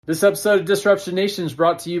This episode of Disruption Nation is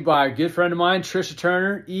brought to you by a good friend of mine, Trisha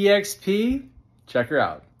Turner, EXP. Check her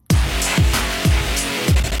out.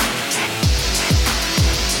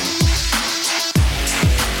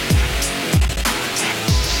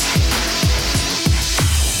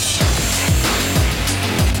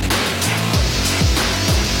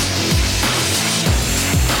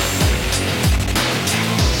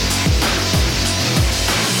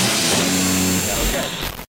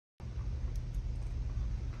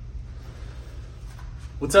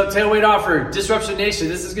 What's up, Tailweight Offer, Disruption Nation?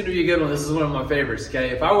 This is going to be a good one. This is one of my favorites,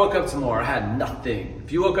 okay? If I woke up tomorrow, I had nothing.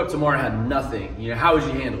 If you woke up tomorrow and had nothing, how would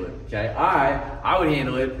you handle it, okay? I would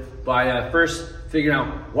handle it by first figuring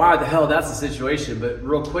out why the hell that's the situation, but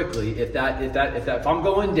real quickly, if I'm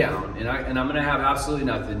going down and I'm going to have absolutely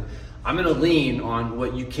nothing, I'm going to lean on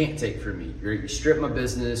what you can't take from me. You strip my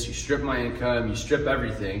business, you strip my income, you strip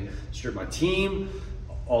everything, strip my team,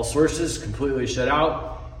 all sources completely shut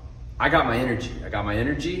out. I got my energy,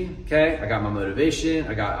 okay? I got my motivation,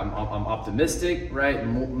 I'm optimistic, right?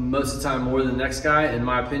 Most of the time more than the next guy, in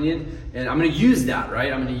my opinion. And I'm gonna use that,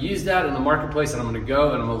 right? I'm gonna use that in the marketplace, and I'm gonna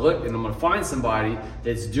go and I'm gonna look and I'm gonna find somebody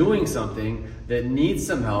that's doing something that needs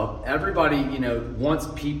some help. Everybody, wants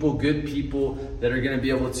people, good people that are gonna be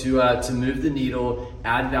able to move the needle,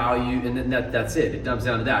 add value, and then that's it. It comes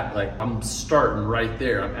down to that. Like, I'm starting right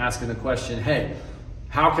there. I'm asking the question, hey,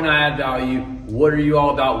 how can I add value? What are you all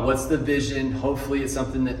about? What's the vision? Hopefully it's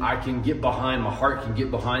something that I can get behind, my heart can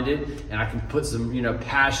get behind it, and I can put some,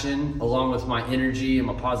 passion along with my energy and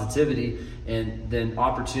my positivity, and then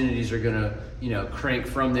opportunities are gonna, crank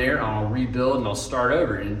from there. I'll rebuild and I'll start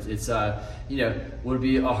over. And it's, would it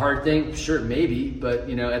be a hard thing? Sure, maybe, but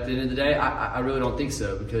at the end of the day, I really don't think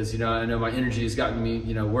so, because I know my energy has gotten me,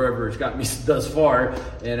 wherever it's gotten me thus far,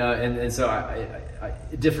 and so I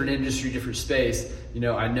different industry, different space.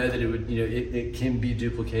 I know that it would, it can be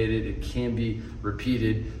duplicated, it can be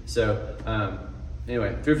repeated. So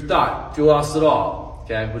anyway, food for thought. If you lost it all,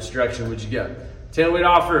 okay, which direction would you go? Tailweight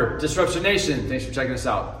Offer, Disruption Nation. Thanks for checking us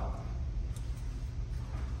out.